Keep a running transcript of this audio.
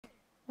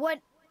What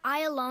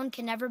I alone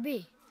can never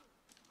be.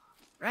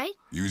 Right?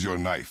 Use your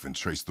knife and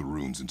trace the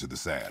runes into the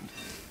sand.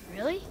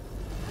 Really?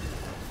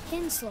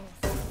 Kinslow.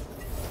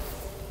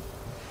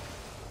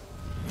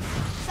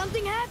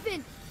 Something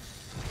happened!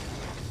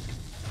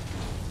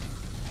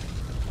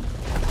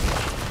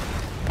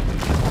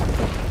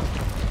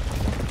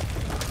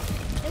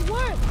 It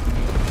worked!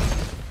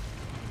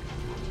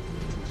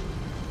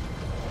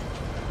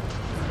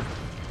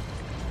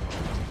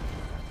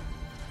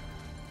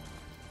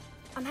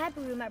 I'm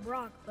happy we met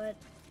Brock, but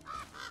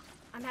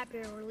I'm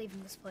happier we're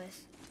leaving this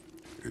place.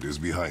 It is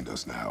behind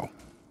us now.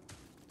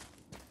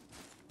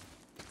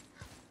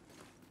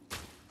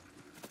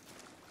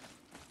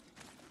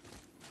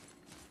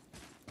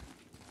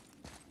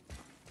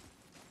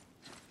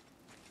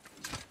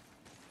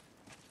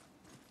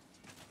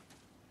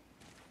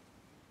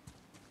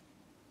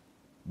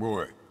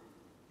 Boy,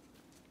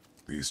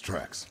 these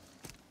tracks.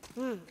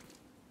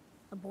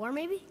 A boar,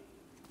 maybe?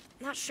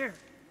 Not sure,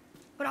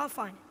 but I'll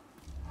find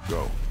it.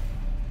 Go.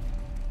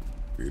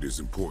 It is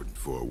important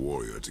for a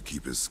warrior to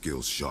keep his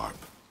skills sharp.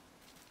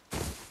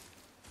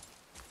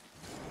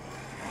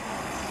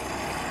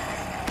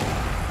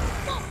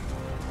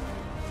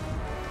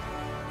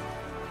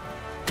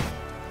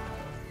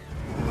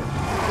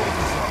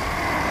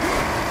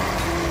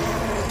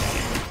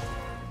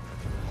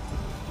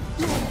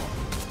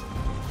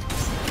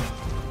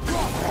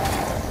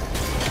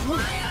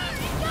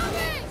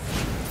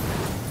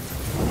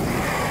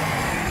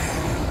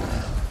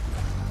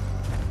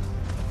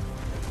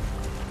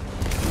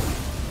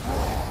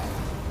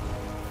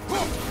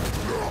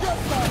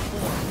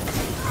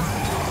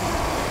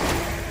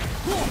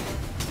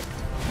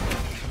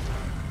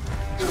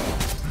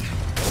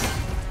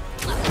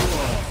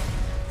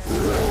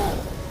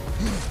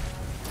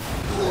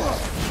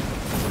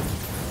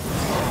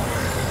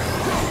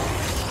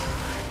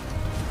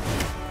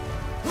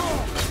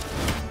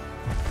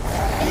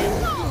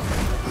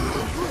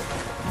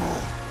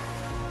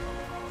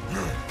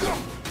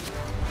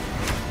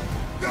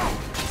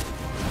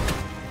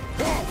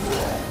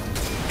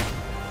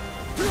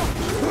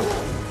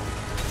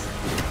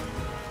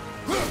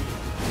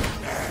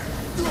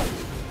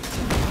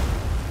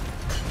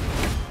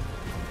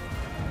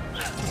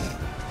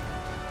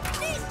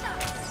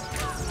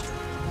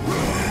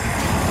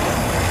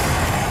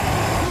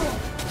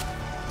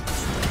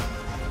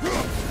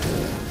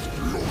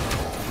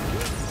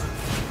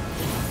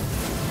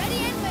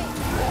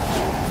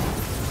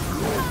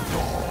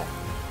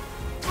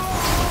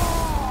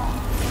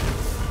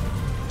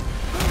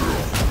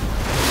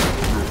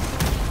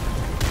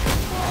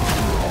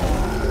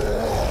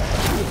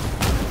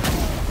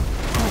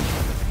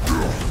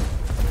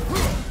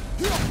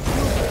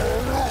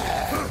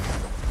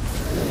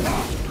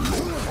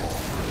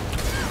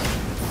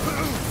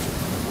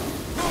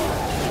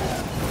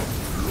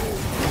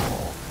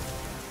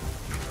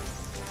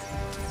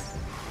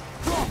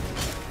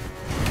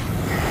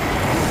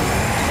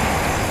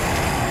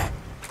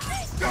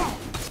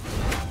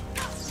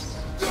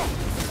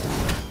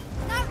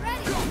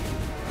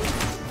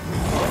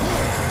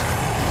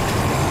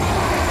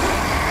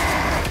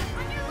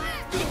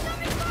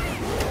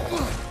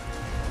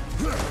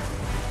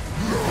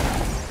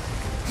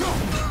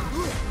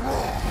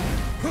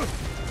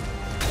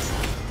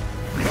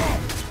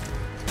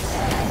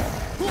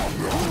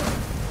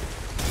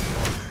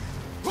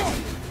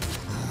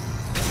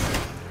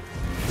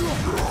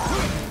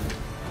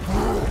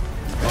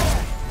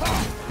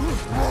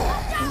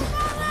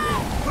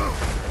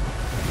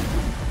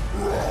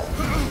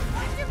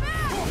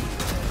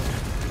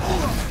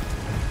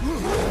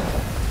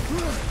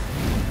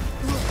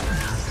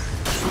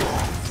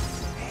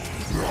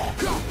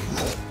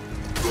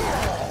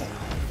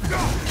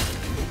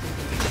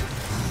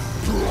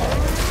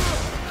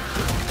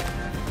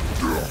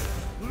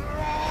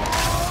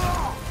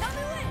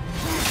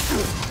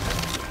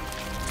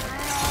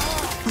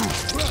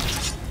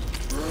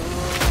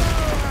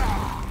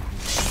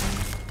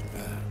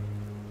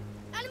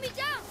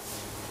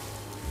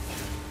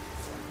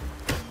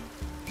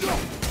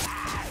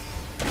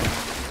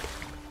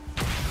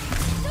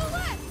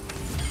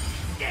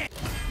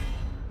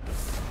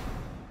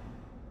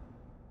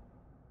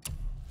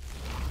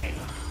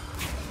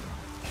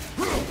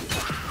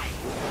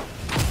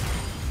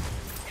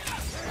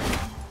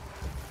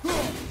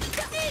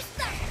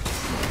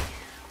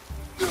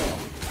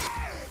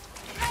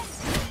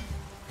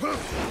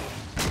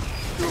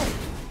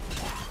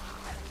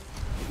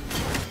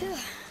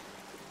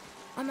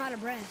 I'm out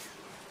of breath.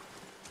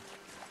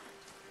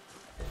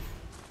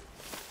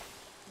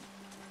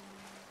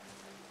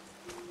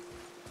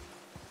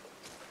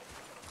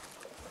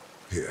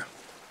 Here.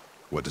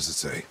 What does it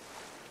say?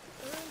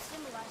 The runes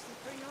symbolize the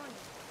three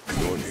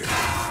Norns. Nornir.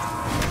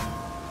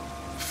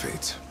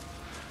 Fate.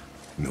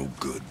 No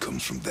good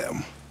comes from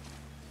them.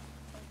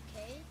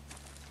 Okay.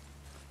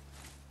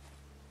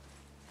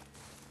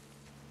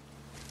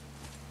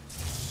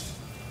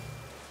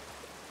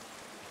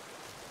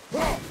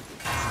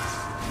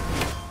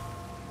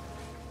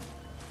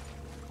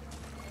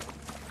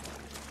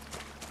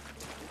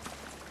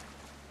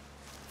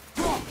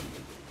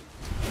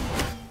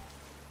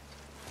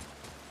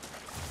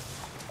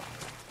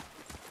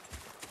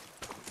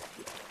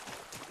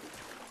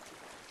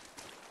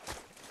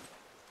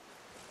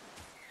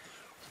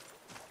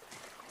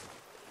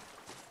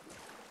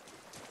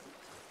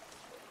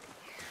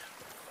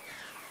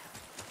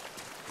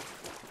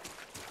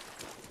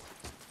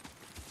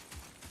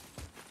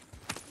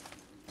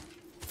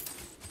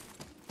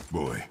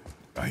 Boy,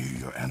 I hear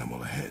your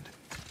animal ahead.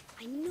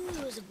 I knew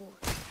it was a boar.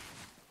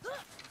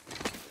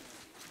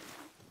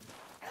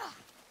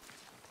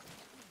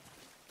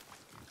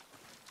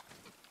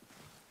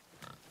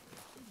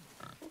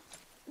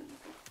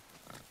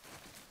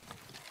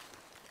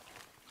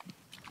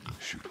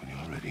 Shoot when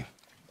you're ready.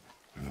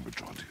 Remember,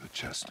 draw to your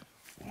chest.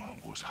 The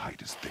wild boar's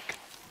hide is thick.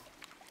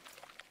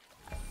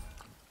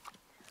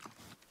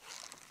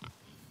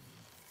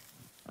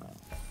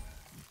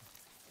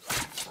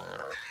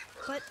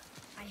 But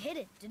I hit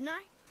it, didn't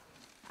I?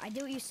 I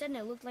did what you said and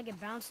it looked like it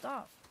bounced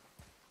off.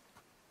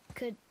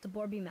 Could the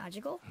boar be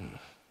magical?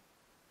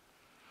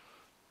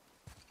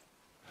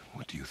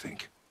 What do you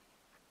think?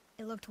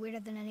 It looked weirder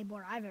than any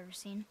boar I've ever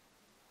seen.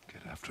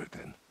 Get after it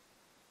then.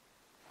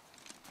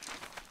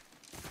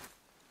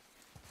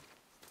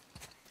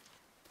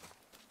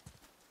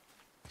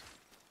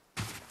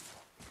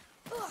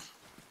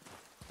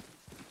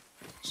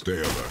 Stay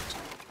alert.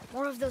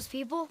 More of those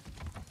people?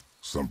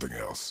 Something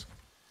else.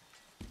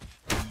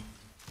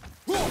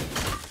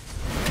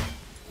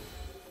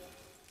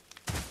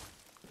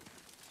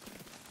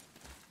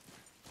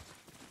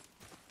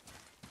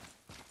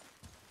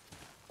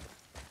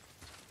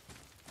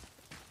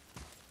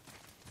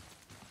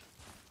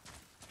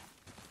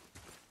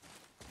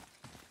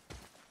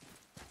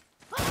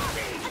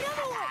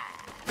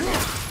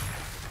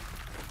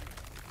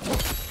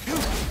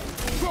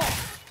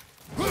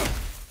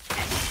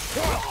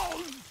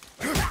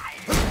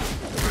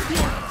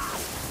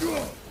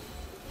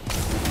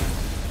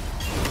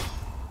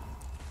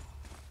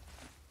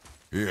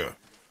 Here.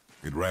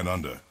 It ran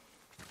under.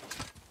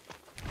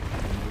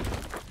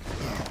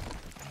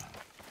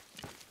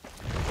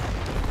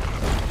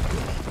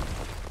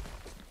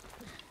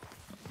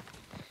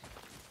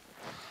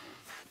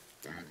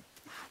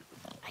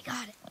 I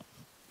got it.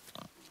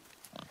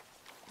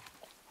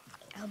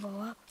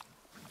 Elbow up,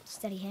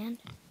 steady hand,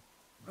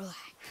 relax.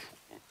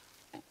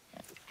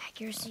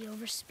 Accuracy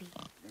over speed.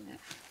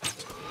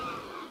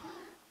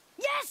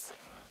 Yes!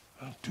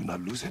 Do not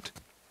lose it.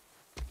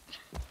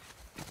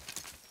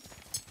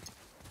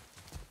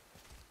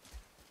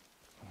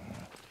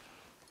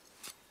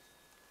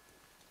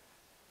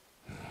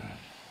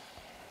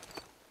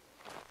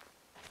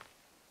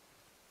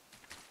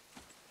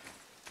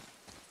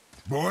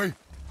 Boy?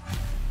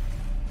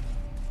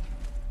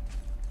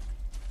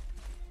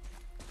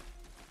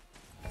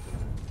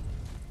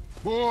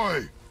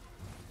 Boy!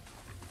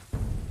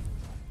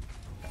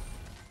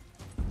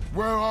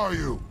 Where are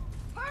you?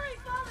 Hurry,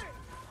 Father!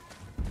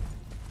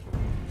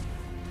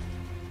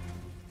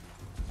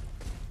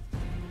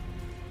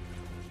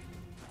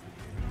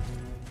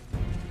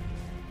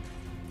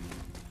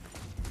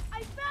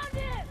 I found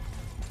him!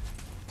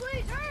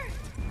 Please, hurry!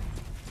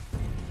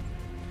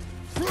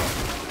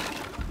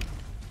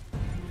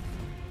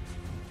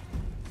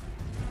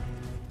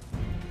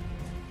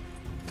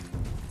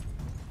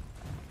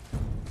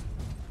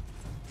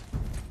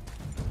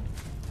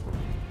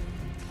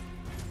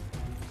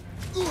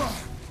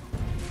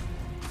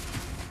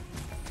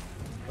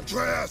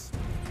 Atreus!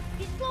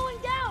 He's slowing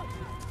down!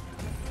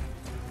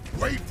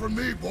 Wait for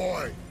me,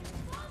 boy!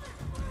 Father,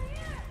 over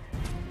here!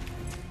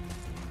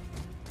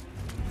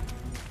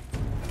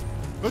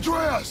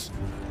 Atreus!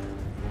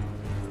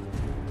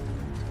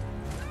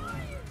 Where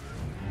are you?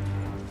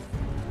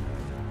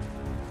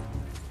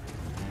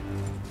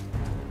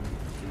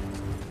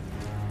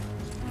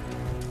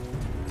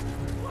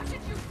 What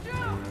did you do?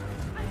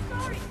 I'm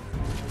sorry!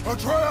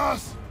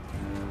 Atreus!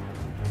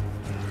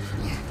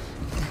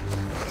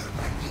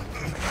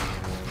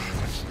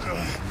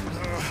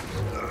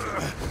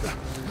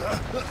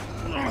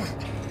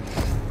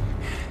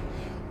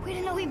 We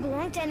didn't know he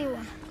belonged to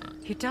anyone.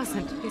 He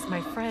doesn't. He's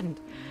my friend.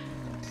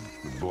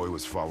 The boy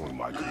was following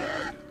my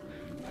command.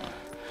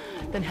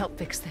 Then help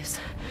fix this.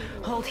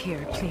 Hold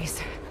here,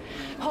 please.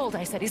 Hold,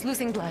 I said. He's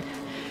losing blood.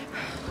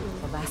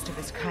 The last of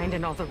his kind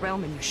in all the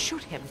realm, and you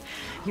shoot him.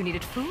 You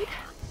needed food?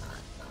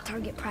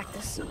 Target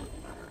practice.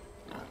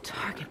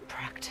 Target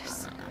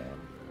practice.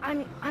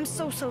 I'm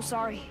so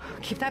sorry.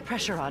 Keep that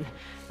pressure on.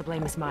 The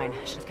blame is mine.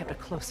 I should have kept a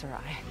closer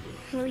eye.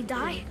 Will he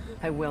die?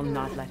 I will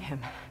not let him.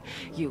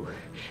 You,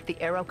 the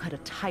arrow cut a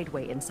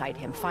tideway inside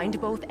him. Find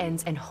both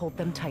ends and hold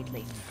them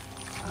tightly.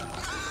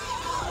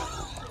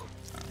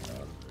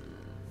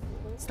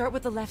 Start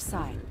with the left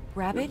side.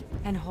 Grab it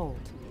and hold.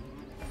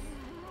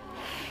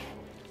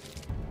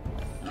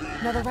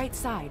 Now the right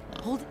side.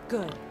 Hold it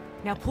good.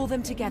 Now pull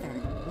them together.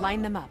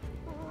 Line them up.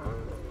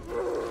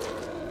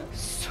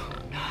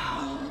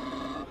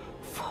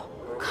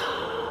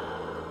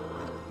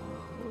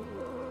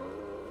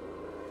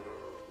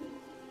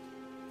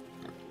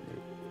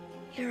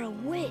 You're a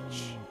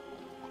witch.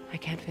 I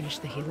can't finish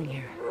the healing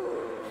here.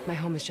 My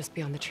home is just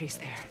beyond the trees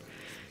there.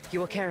 You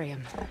will carry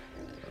him.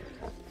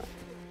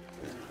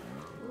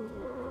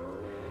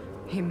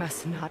 He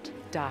must not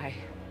die.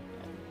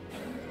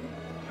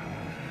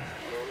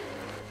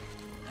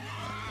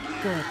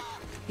 Good.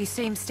 He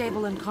seems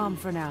stable and calm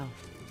for now.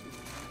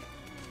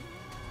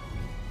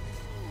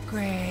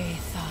 Great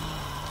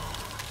thought.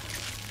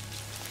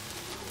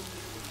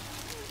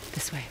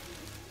 This way.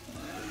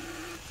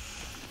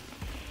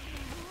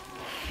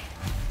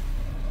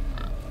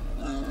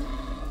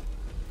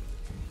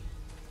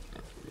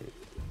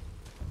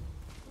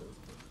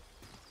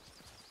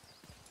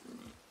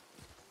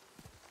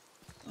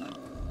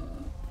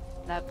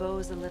 That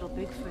bow's a little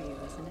big for you,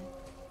 isn't it?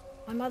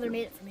 My mother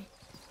made it for me.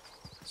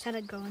 Said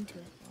I'd grow into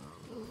it.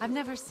 I've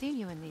never seen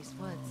you in these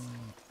woods.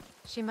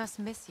 She must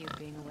miss you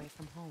being away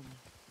from home.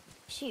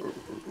 She's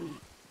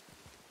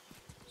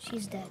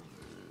dead.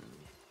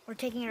 We're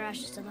taking her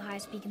ashes to the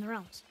highest peak in the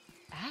realms.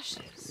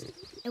 Ashes?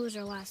 It was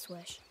her last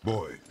wish.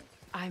 Boy,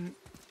 I'm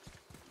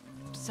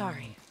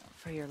sorry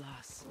for your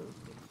loss.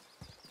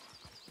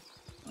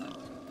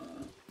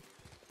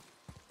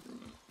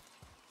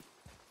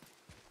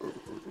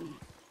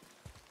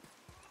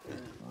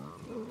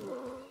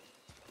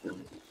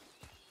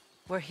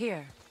 We're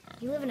here.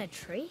 You live in a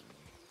tree?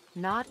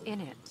 Not in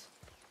it.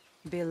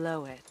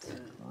 Below it.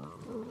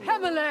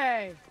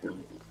 Emily!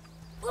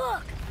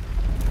 Look!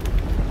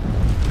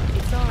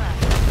 It's all right.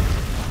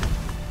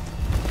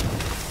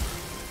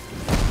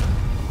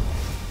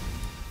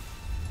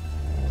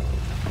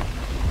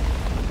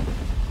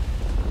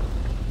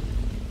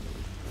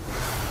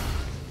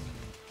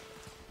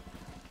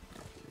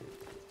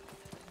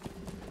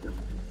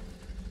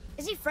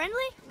 Is he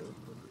friendly?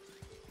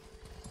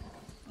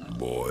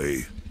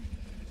 boy.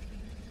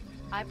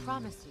 I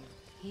promise you,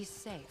 he's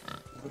safe.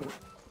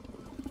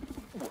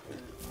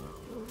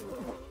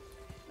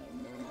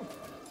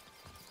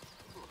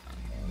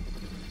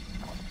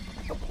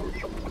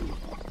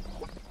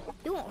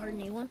 He won't hurt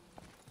anyone.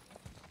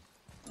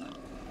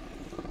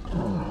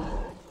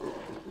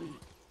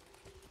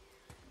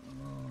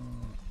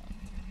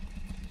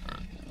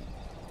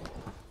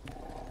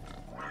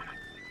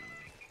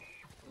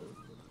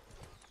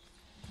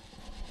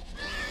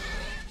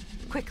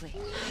 Quickly.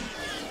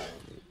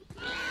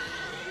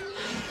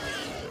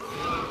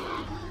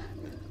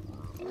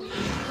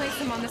 Place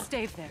him on the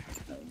stave there.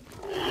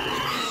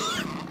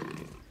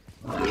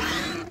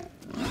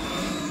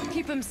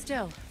 Keep him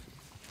still.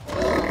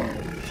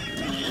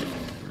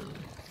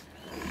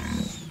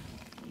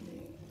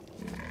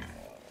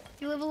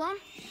 You live alone?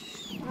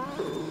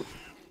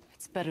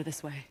 It's better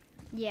this way.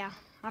 Yeah,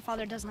 my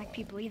father doesn't like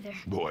people either.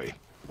 Boy.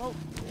 Well,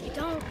 you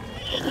don't.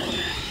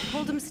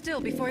 Hold him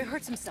still before he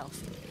hurts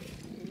himself.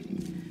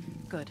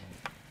 Good.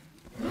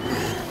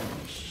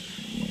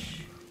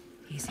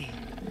 Easy.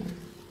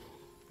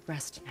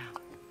 Rest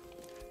now.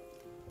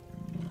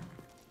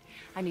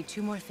 I need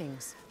 2 more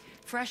things.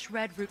 Fresh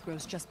red root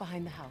grows just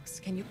behind the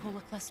house. Can you pull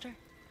a cluster?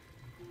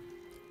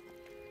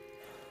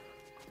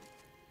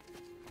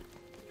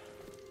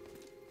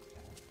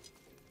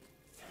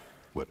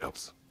 What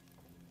else?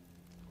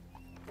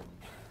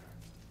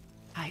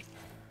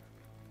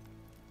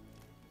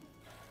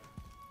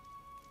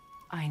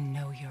 I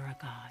know you're a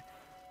god.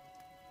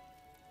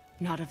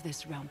 Not of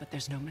this realm, but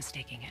there's no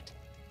mistaking it.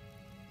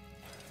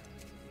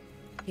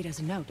 He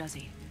doesn't know, does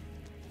he?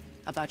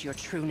 About your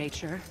true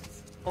nature?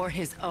 Or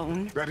his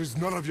own? That is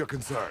none of your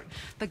concern.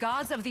 The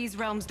gods of these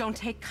realms don't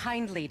take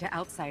kindly to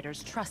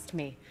outsiders, trust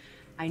me.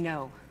 I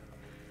know.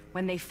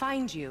 When they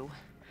find you,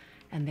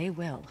 and they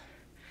will,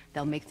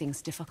 they'll make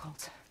things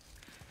difficult.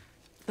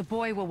 The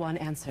boy will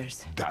want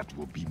answers. That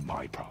will be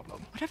my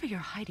problem. Whatever you're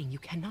hiding, you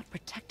cannot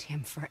protect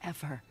him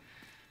forever.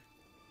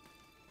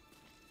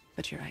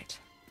 But you're right.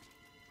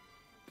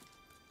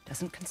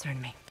 Doesn't concern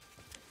me.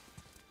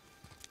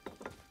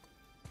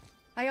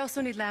 I also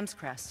need lamb's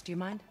cress. Do you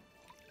mind?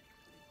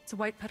 It's a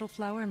white petal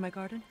flower in my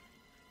garden.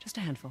 Just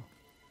a handful.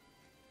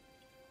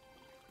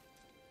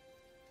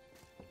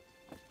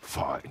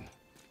 Fine.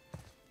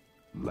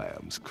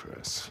 Lamb's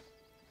cress.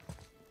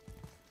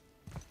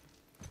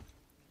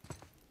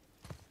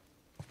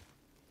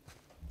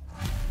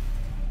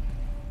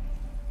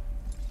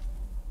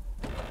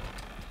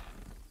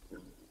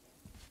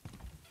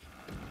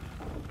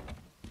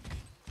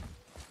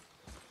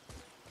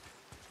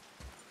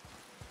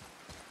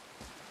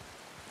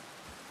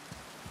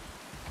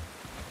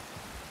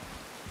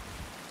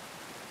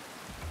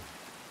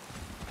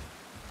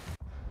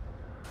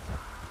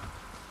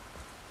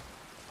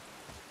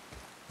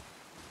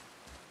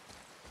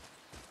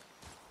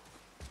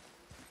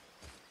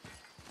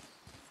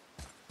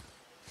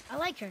 I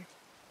like her.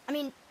 I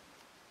mean,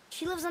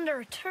 she lives under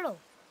a turtle.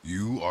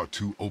 You are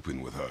too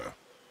open with her.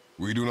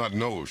 We do not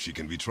know if she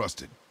can be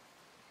trusted.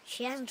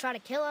 She hasn't tried to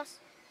kill us.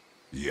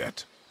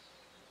 Yet.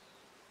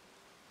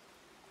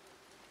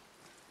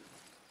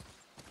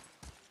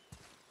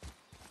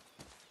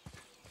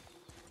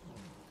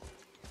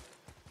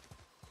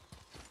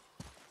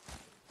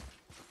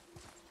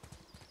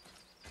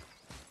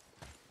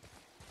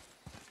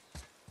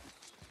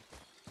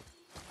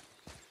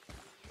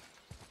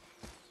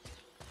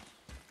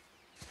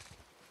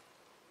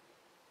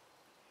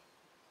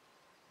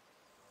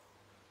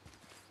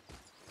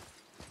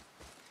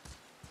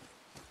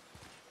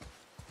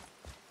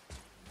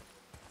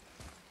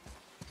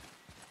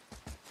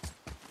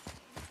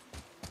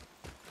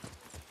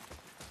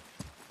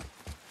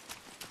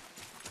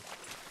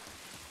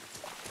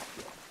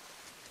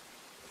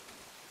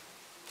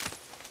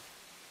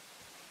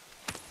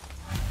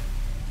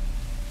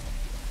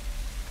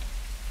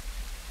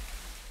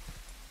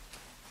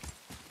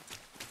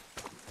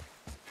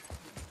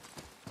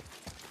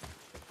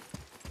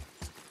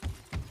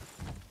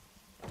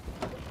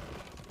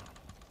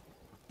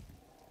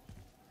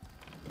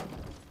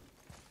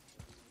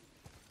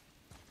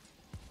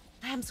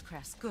 ram's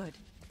crest, good.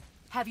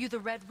 Have you the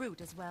red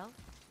root as well?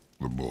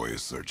 The boy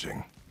is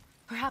searching.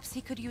 Perhaps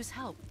he could use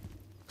help.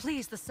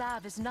 Please, the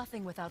salve is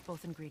nothing without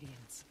both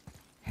ingredients.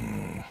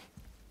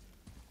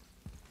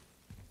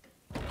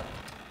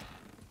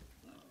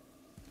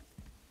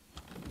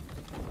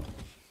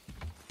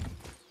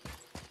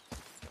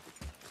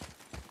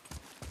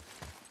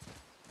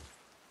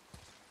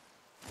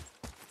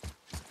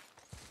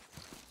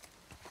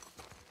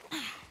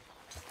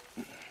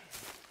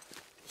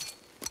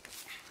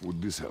 Would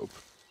this help?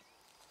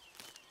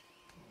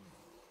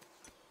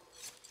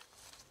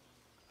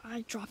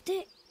 I dropped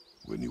it?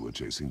 When you were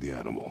chasing the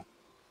animal.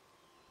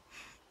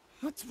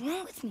 What's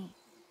wrong with me?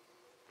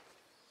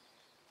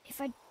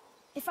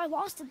 If I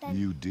lost it, then...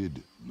 You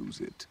did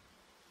lose it.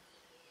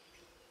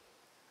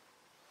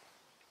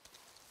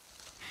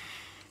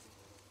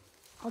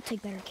 I'll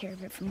take better care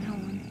of it from now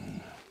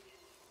on.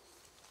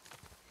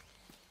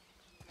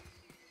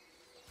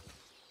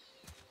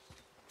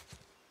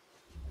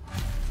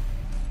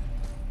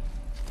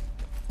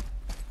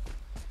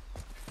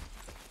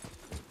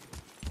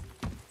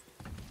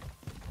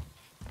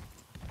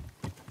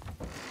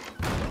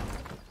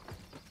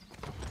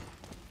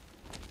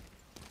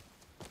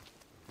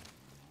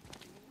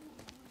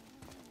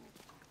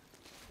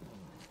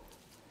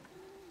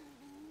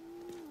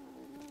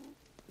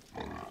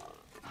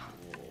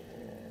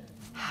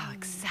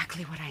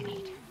 Exactly what I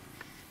need.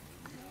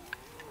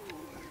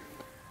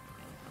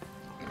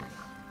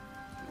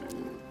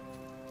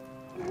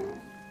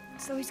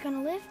 So he's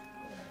gonna live?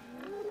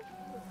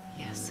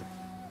 Yes.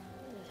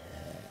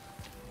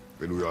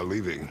 Then we are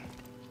leaving.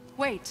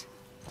 Wait.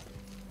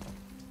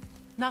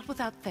 Not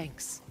without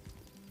thanks.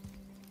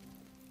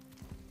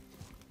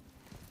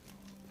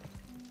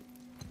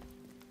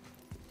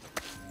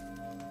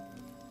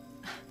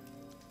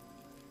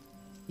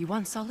 You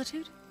want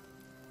solitude?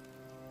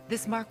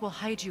 This mark will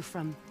hide you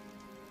from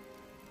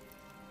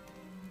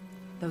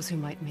those who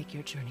might make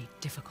your journey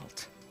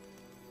difficult.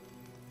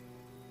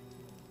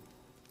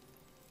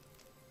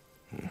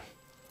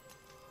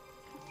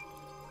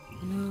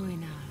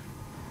 Luina.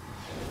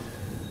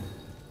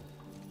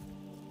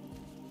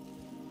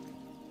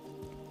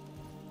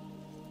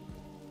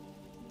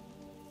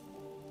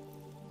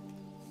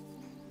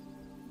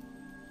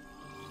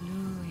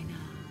 Luina.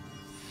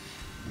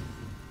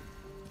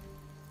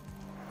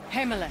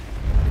 Hemele.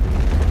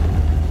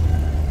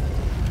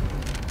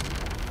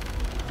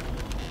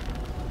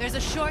 There's a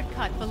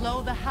shortcut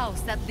below the house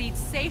that leads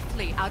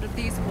safely out of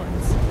these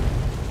woods.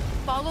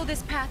 Follow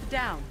this path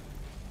down,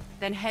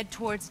 then head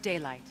towards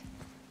daylight.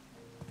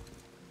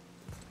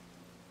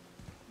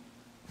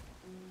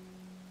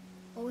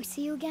 Will we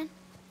see you again?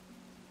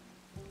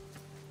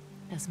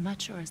 As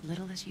much or as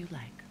little as you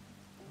like.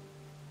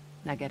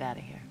 Now get out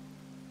of here.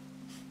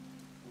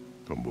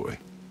 Come, boy.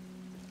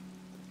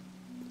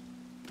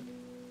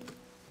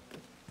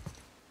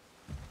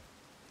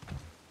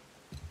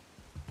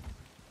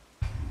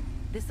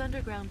 This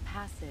underground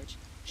passage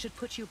should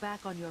put you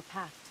back on your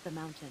path to the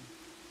mountain.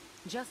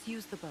 Just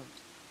use the boat.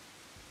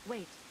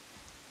 Wait,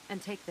 and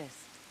take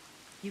this.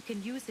 You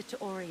can use it to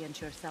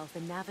orient yourself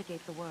and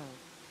navigate the world.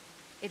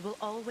 It will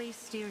always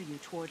steer you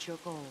towards your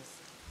goals.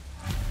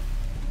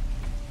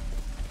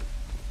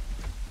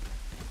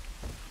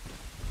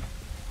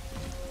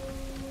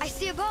 I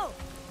see a boat!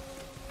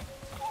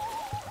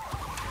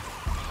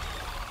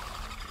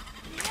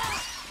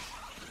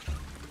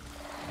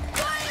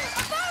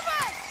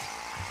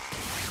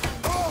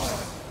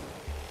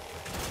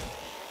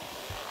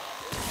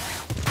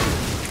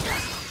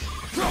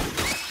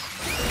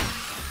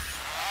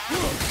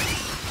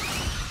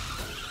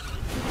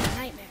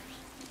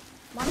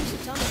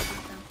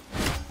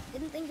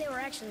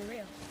 Actually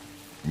real.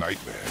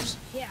 Nightmares.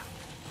 Yeah.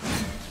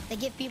 They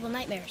give people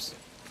nightmares.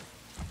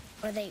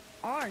 Or they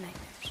are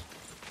nightmares.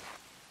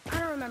 I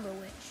don't remember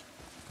which.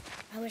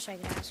 I wish I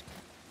could ask her.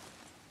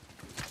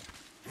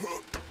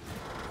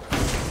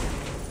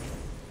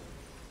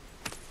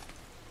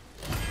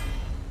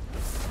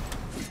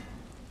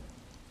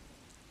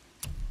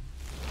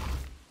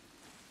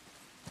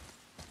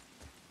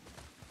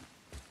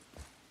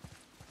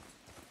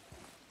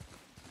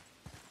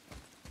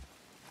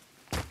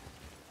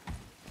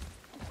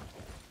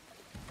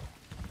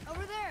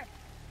 Over there!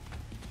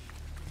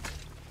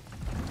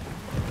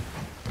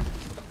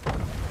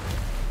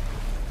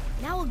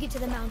 Now we'll get to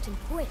the mountain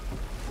quick.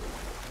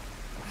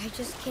 I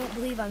just can't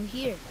believe I'm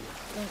here,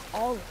 doing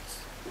all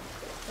this.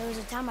 There was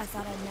a time I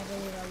thought I'd never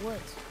leave our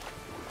woods.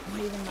 Not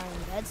even my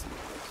own beds.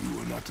 You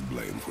were not to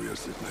blame for your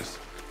sickness.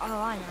 Oh,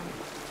 I know.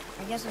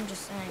 I guess I'm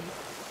just saying.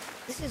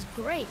 This is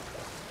great.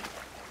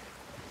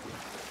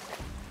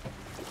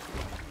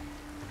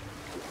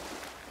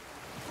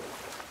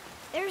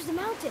 There's the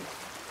mountain.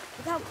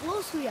 Look how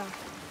close we are.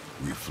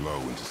 We flow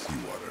into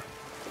seawater.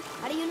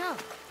 How do you know?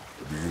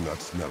 Do you not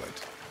smell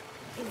it?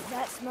 If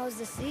that smells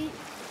the sea,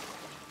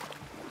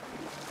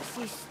 the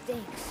sea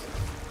stinks.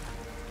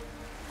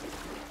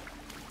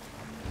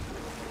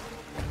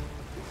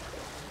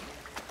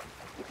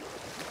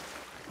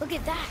 Look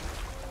at that.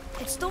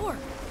 It's Thor.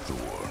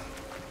 Thor,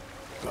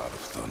 god of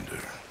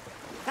thunder.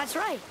 That's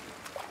right.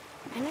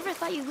 I never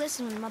thought you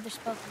listened when Mother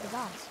spoke of the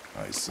gods.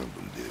 I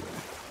seldom did.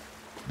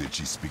 Did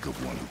she speak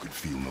of one who could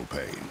feel no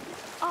pain?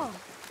 Oh.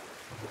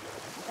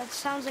 That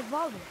sounds like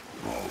Baldur.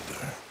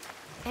 Baldur.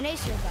 An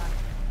Aesir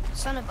god,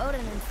 son of Odin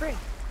and Frigg.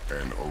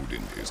 And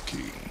Odin is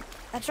king.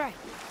 That's right.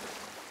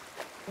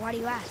 Why do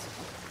you ask?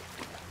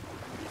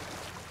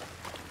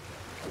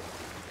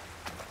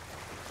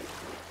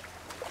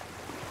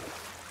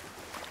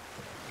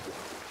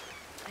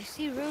 I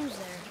see runes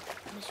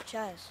there in his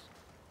chest.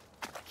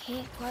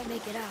 Can't quite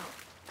make it out.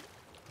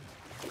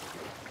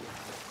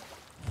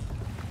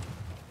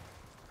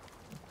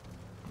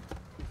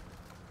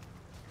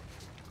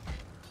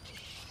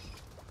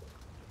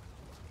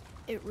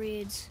 It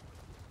reads,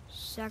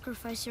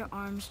 sacrifice your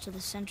arms to the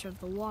center of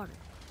the water.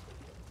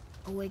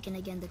 Awaken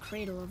again the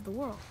cradle of the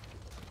world.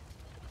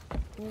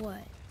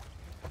 What?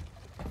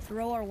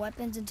 Throw our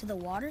weapons into the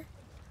water?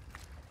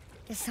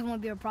 Guess that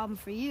won't be a problem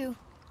for you.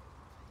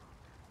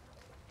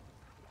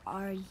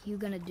 Are you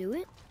gonna do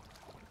it?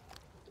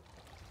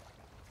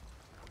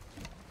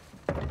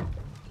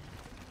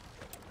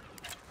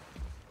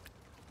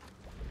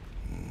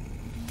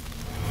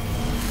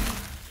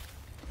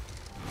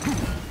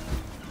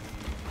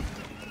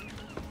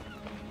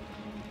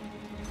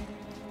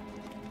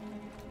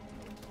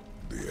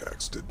 The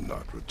axe did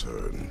not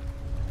return.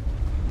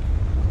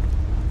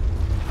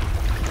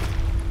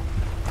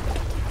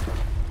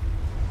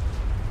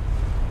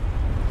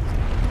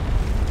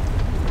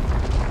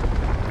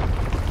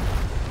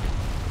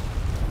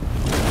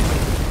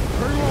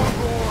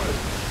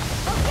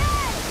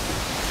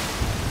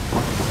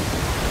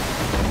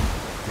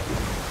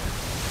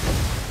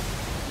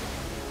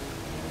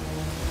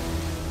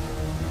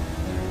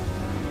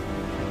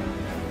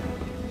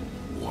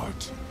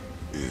 What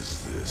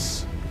is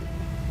this?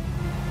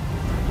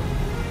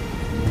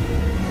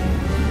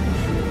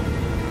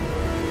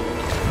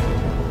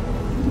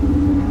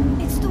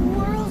 It's the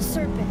world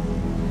serpent.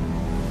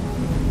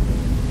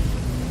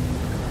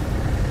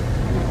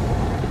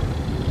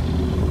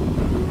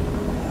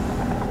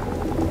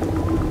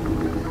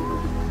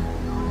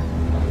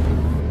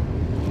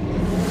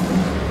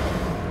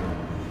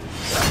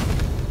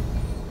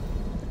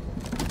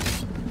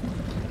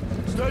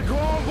 Stay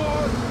calm,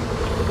 boy!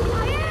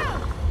 I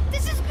am!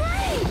 This is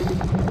great!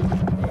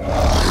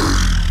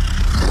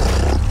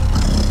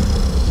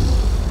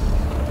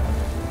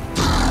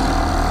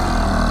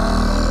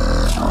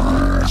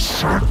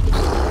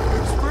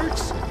 It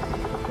speaks?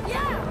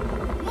 Yeah!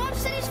 Mom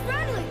said he's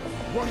friendly!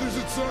 What is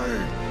it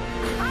saying?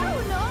 I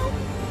don't know!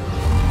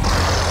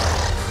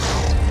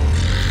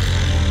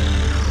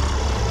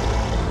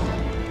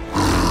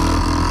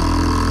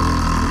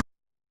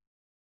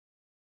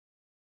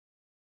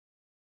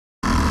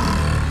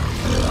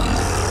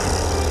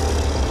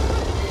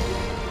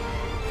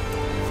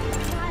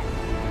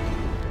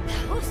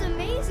 That was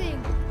amazing!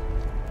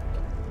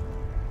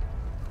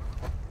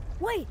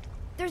 Wait!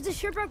 There's a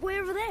shipwreck way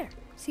over there.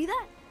 See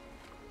that?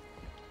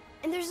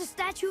 And there's a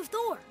statue of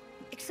Thor.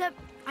 Except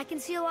I can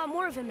see a lot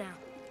more of him now.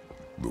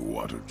 The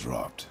water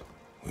dropped,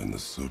 and the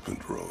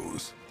serpent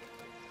rose.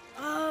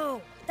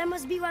 Oh, that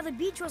must be why the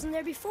beach wasn't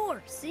there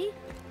before, see?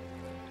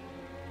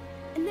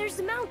 And there's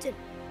the mountain.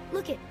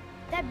 Look it,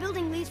 that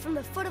building leads from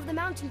the foot of the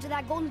mountain to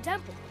that golden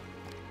temple.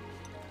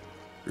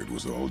 It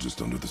was all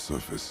just under the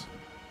surface.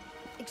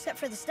 Except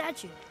for the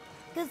statue.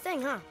 Good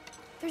thing, huh?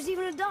 There's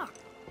even a dock.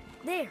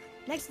 There,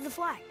 next to the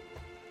flag.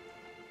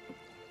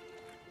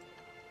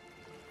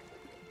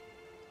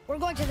 We're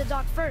going to the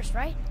dock first,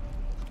 right?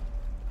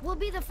 We'll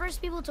be the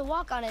first people to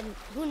walk on it, and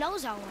who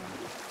knows how long.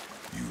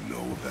 You know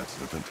of that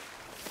serpent?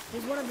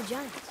 He's one of the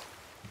giants.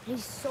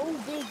 He's so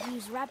big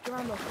he's wrapped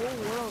around the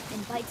whole world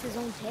and bites his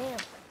own tail.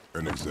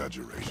 An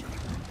exaggeration.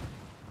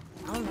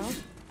 I don't know.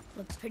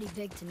 Looks pretty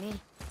big to me.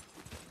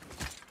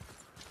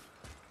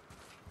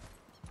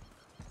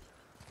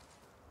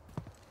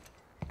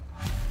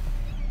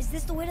 Is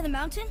this the way to the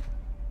mountain?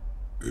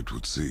 It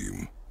would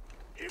seem.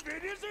 If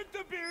it isn't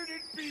the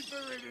bearded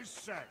beaver, it is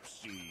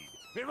Sapseed.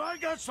 Have I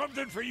got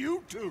something for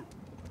you too?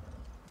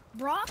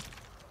 Brock?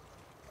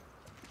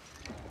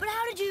 But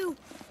how did you...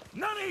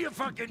 None of your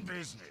fucking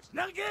business.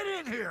 Now get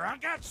in here. I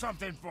got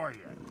something for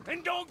you.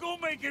 And don't go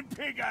making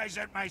pig eyes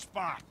at my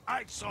spot.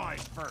 I saw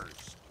it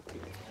first.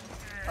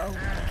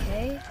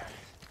 Okay.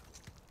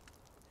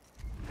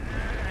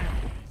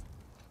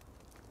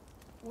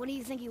 What do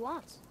you think he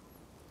wants?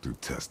 To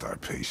test our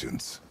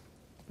patience.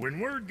 When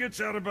word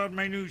gets out about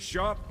my new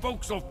shop,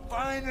 folks will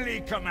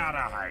finally come out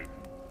of hiding.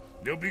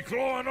 They'll be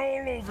clawing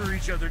all over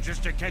each other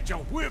just to catch a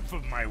whiff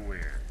of my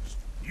wares.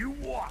 You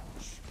watch.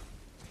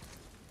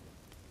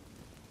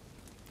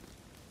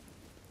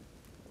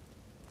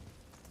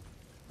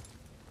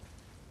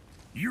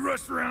 You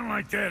rust around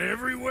like that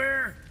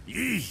everywhere?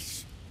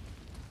 Yeesh.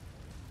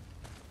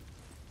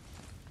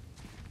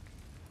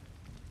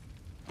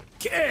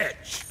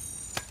 Catch!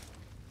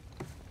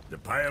 The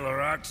pile of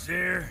rocks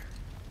there?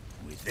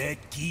 With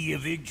that key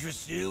of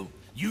Yggdrasil,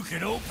 you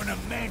can open a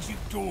magic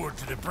door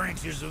to the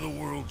branches of the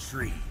World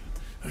Tree.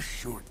 A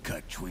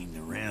shortcut between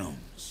the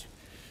realms.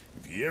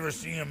 If you ever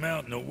see him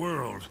out in the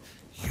world,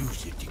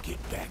 use it to get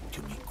back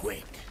to me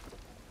quick.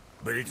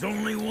 But it's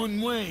only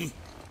one way.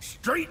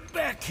 Straight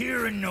back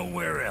here and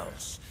nowhere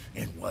else.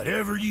 And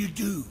whatever you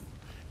do,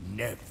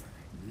 never,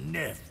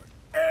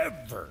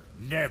 never,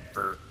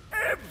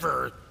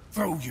 ever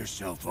throw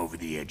yourself over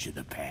the edge of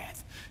the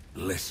path,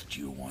 lest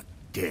you want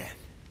death.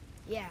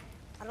 Yeah,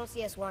 I don't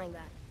see us wanting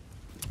that.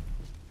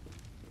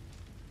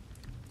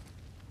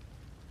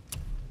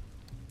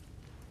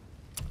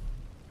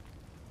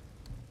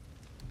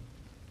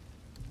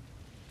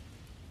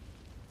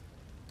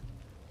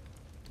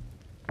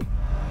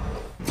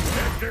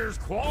 There's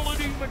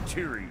quality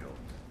material.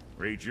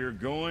 Rate you're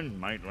going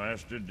might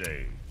last a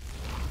day.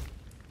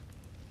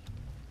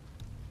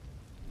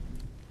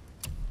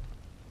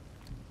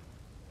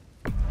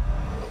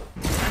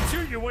 I'm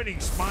sure your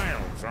winning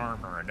smiles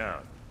armor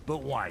enough,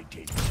 but why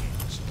take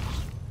chances?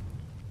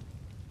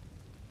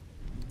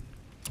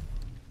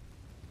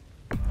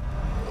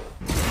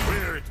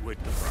 Clear it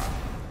with the problem.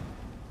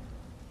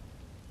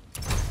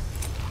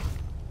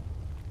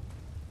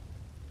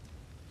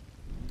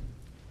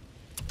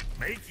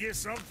 Make you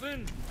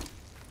something?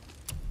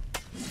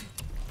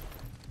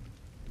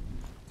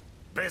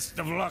 Best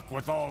of luck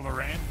with all the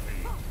rampage.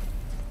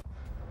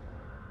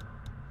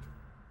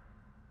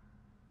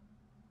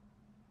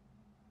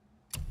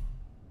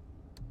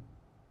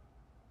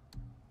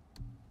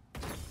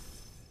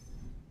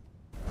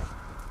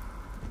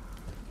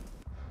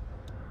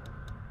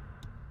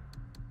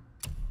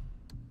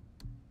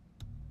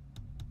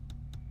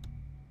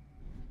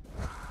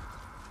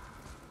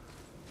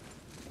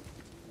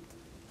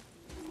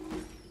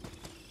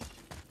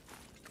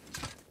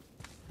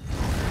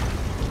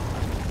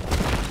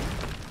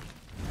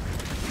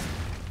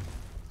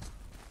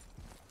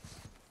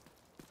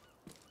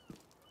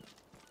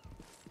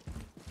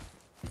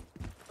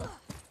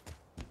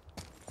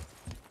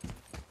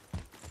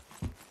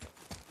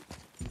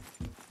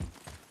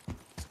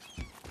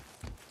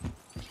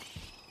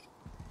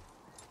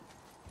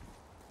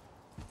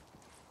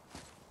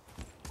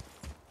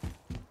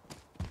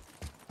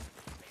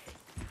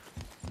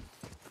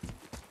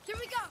 Here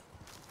we go!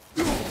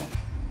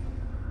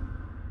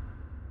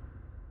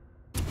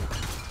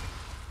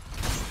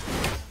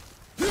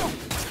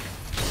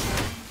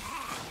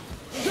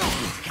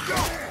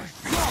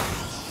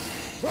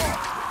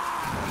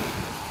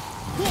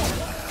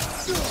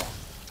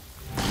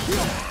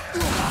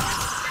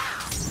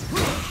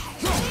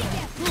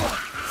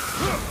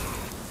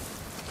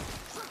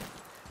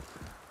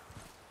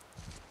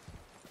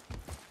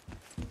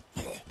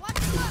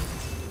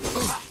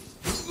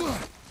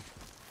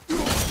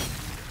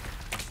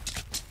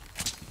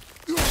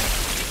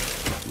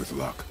 With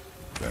luck,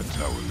 that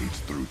tower leads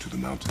through to the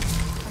mountains.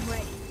 I'm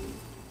ready.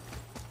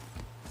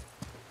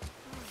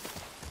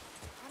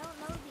 I don't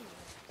know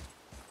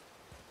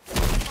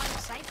these. Quite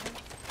exciting.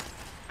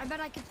 I bet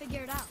I can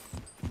figure it out.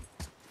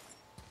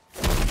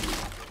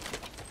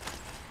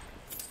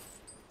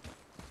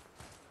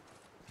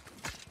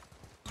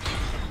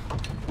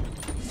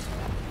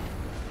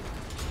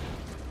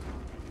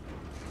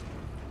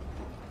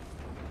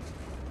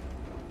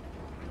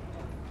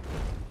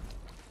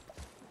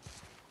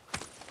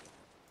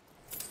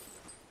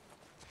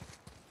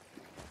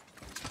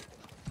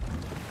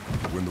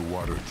 When the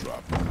water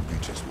dropped, the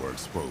beaches were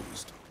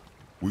exposed.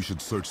 We should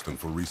search them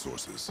for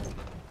resources.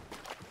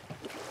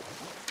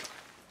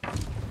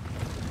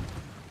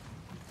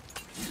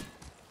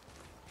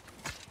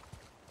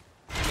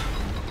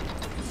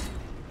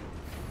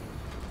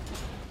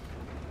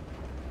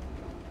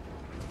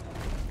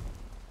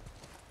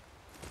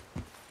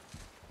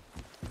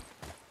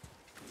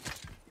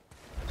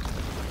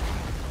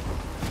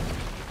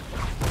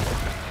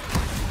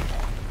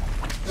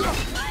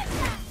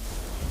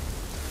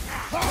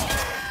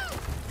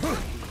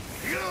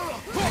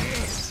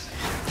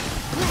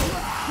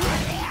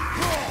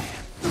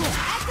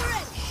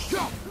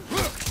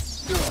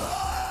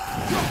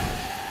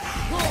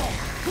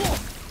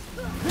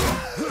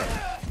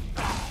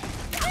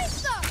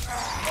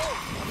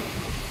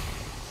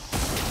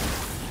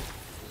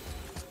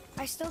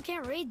 I still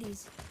can't raid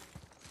these.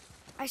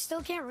 I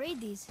still can't raid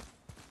these.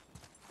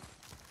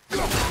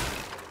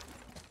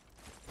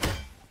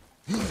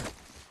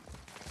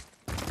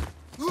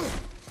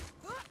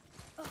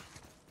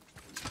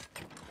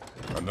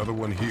 Another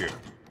one here.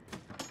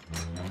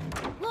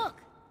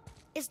 Look!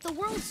 It's the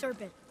world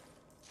serpent.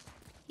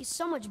 He's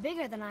so much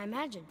bigger than I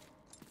imagined.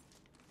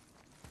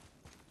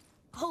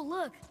 Oh,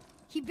 look!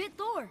 He bit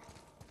Thor!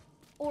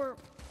 Or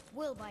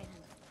will bite him.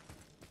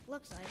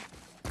 Looks like.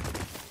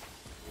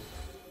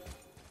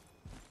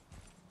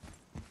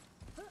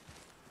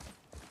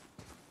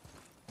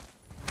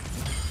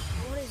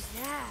 What is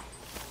that?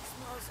 It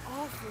smells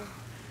awful.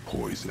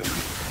 Poison.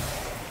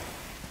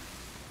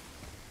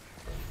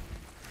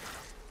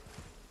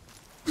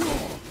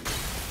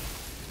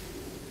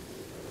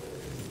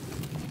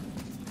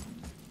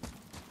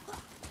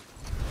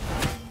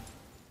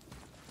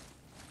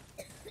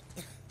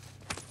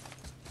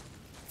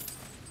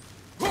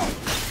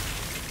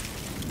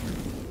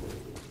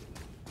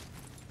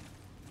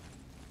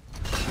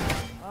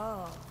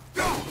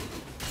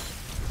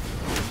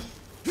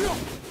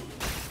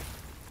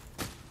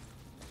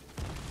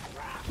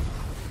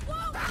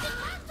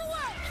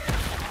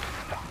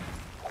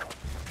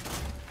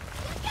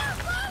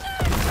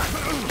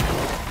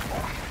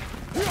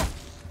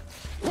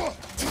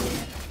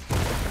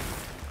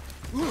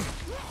 I'm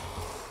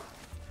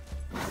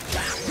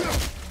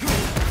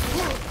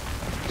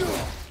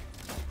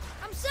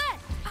set!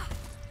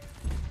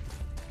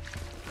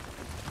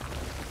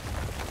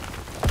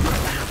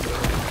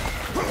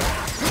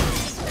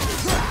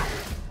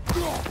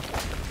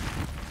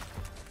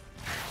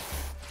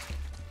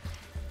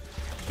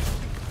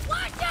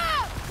 Watch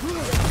out!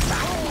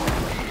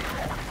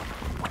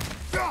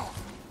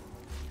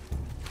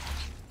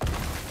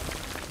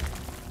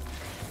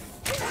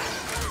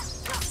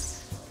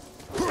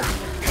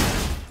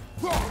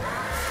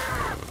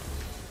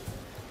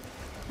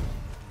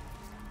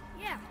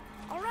 Yeah,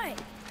 all right.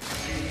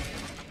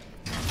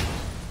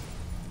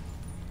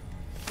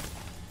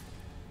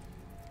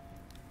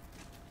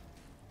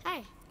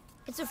 Hey,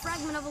 it's a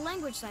fragment of a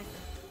language cipher.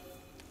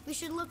 We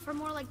should look for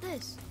more like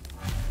this.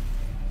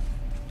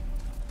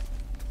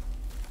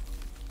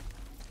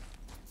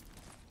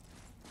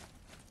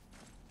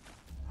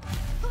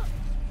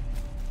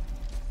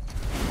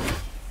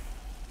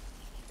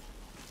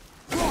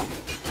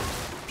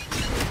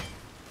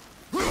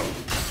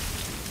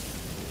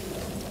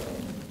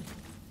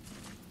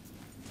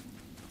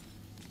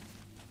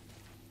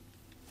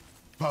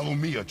 Follow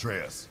me,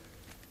 Atreus.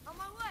 On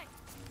my way.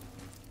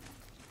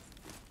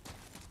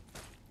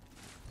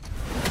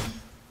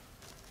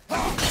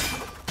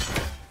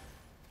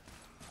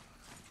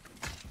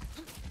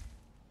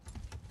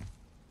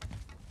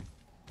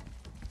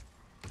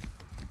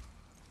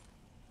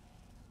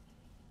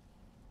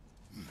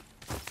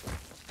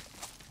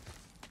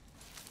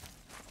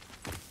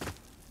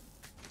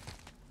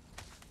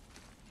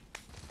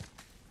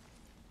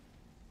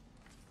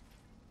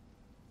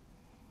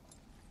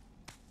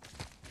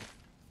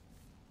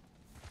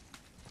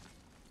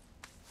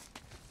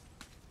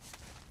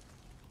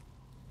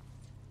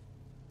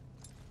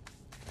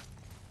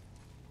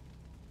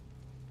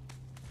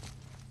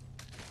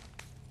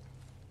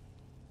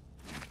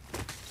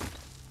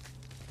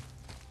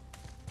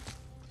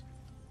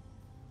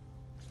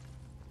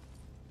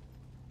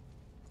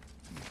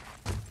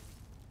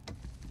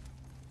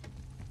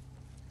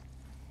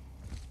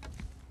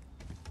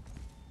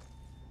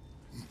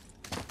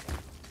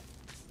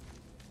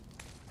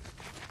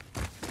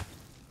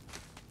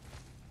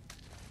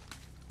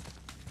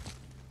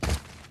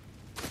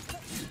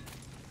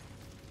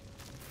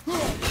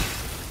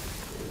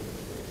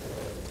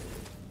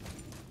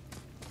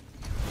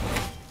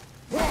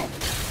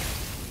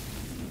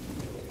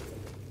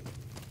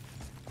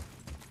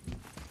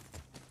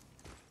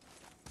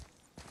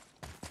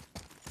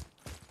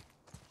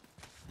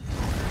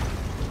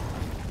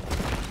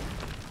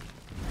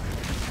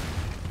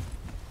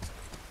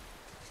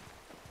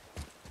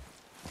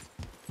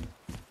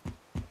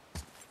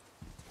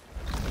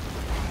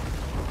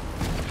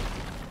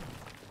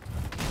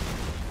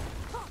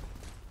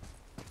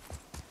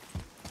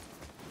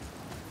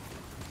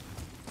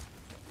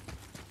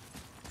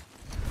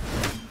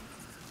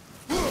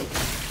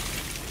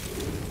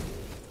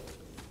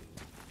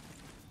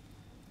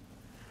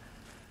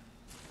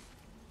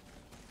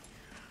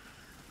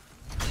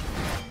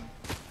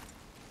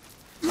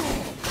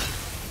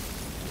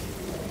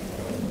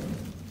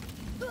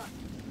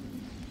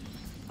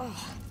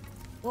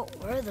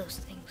 What were those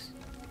things?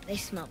 They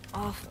smelled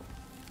awful.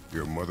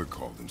 Your mother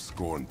called them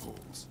scorn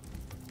poles.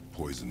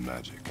 Poison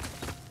magic.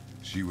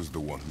 She was the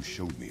one who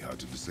showed me how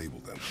to disable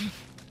them.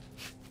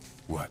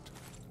 What?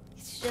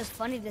 It's just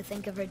funny to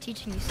think of her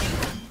teaching you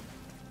something.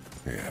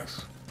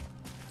 Yes.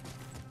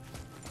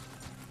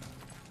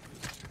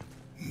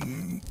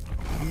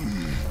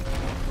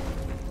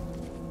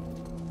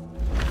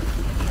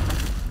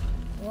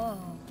 Whoa.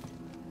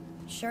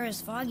 Sure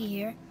is foggy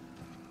here.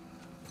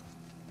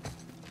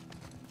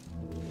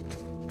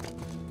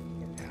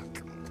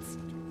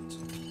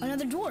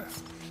 Another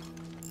dwarf.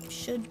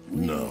 Should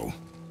we... No.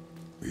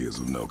 He is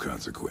of no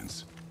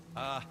consequence.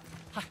 Hi,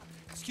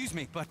 excuse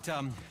me, but,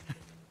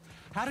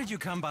 how did you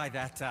come by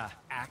that,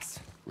 axe?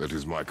 That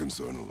is my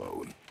concern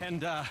alone.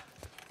 And,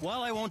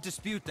 while I won't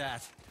dispute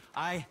that,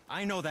 I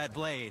know that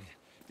blade.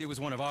 It was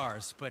one of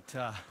ours, but,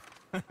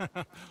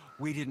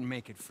 we didn't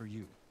make it for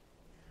you.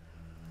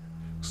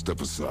 Step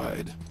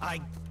aside.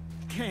 I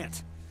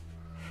can't.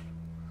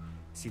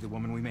 See, the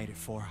woman we made it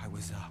for, I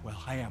was,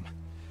 well, I am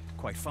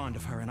quite fond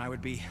of her, and I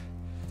would be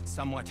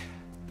somewhat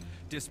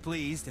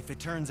displeased if it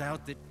turns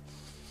out that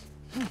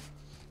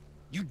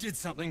you did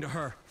something to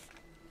her.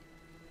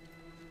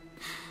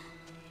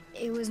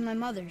 It was my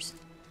mother's.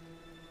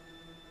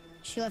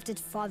 She left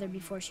its father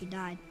before she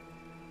died.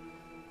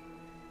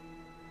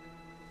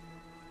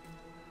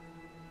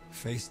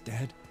 Face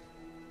dead?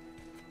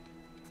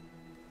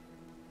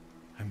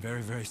 I'm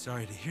very, very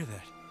sorry to hear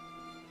that.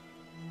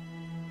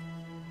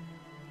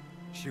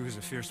 She was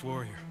a fierce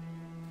warrior.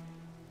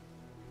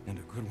 And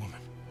a good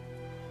woman.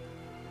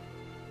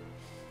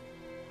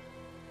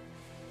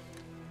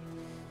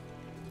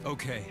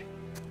 Okay.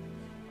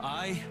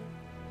 I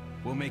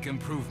will make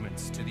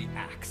improvements to the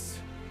axe.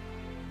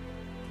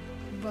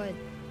 But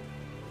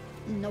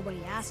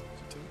nobody asked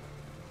you to.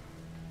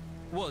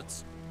 Well,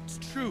 it's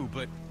true,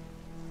 but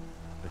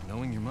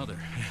knowing your mother,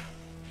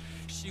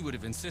 She would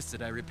have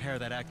insisted I repair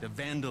that act of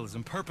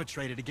vandalism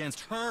perpetrated against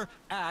her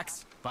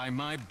axe by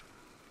my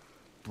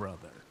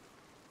brother.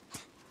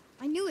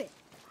 I knew it.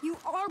 You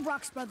are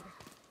Brock's brother.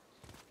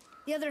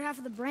 The other half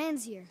of the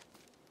brand's here.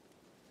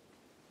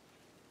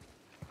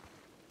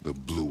 The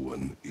blue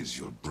one is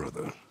your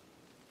brother.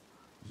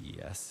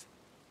 Yes.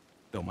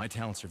 Though my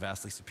talents are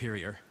vastly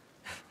superior.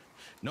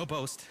 No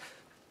boast.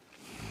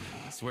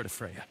 I swear to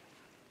Freya.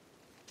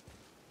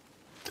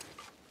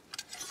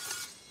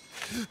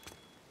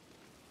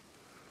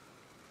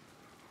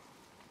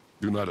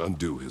 Do not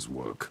undo his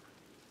work.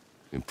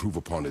 Improve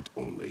upon it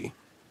only.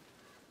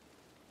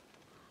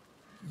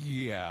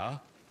 Yeah,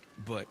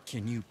 but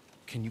can you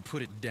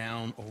put it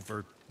down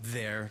over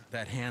there?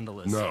 That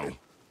handle is... No.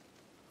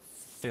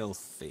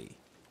 Filthy.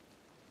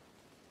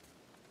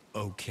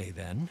 Okay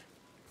then.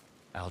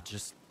 I will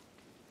just...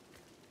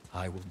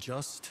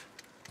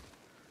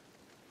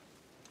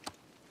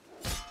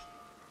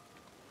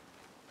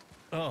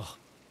 Oh.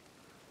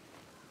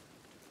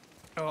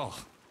 Oh.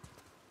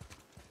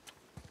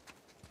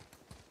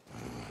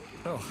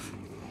 Oh.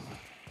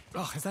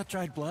 Oh, is that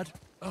dried blood?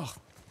 Oh.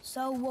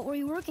 So, what were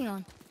you working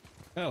on?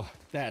 Oh,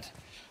 that.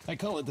 I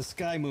call it the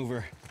Sky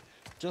Mover.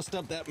 Just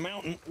up that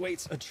mountain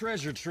waits a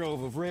treasure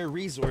trove of rare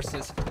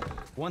resources.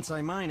 Once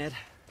I mine it,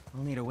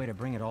 I'll need a way to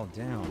bring it all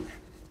down.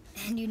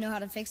 And you know how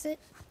to fix it?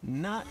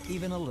 Not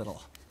even a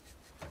little.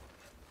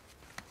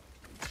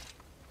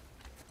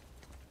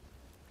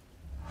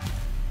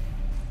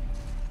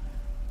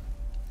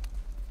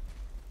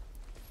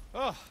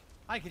 Oh,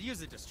 I could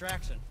use a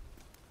distraction.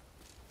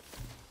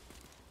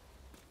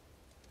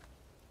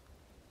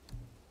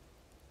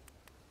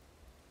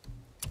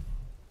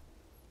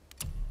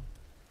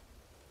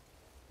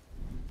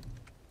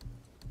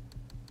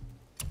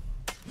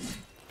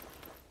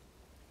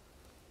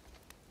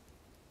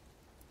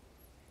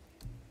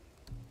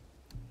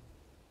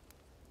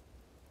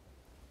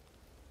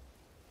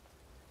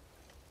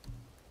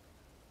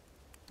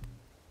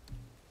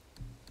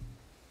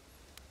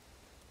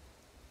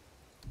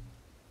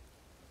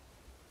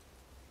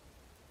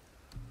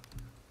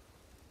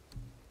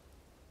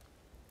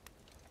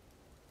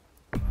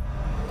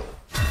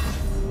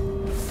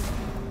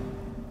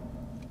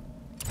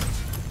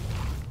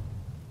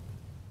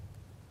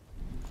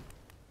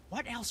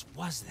 What else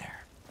was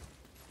there?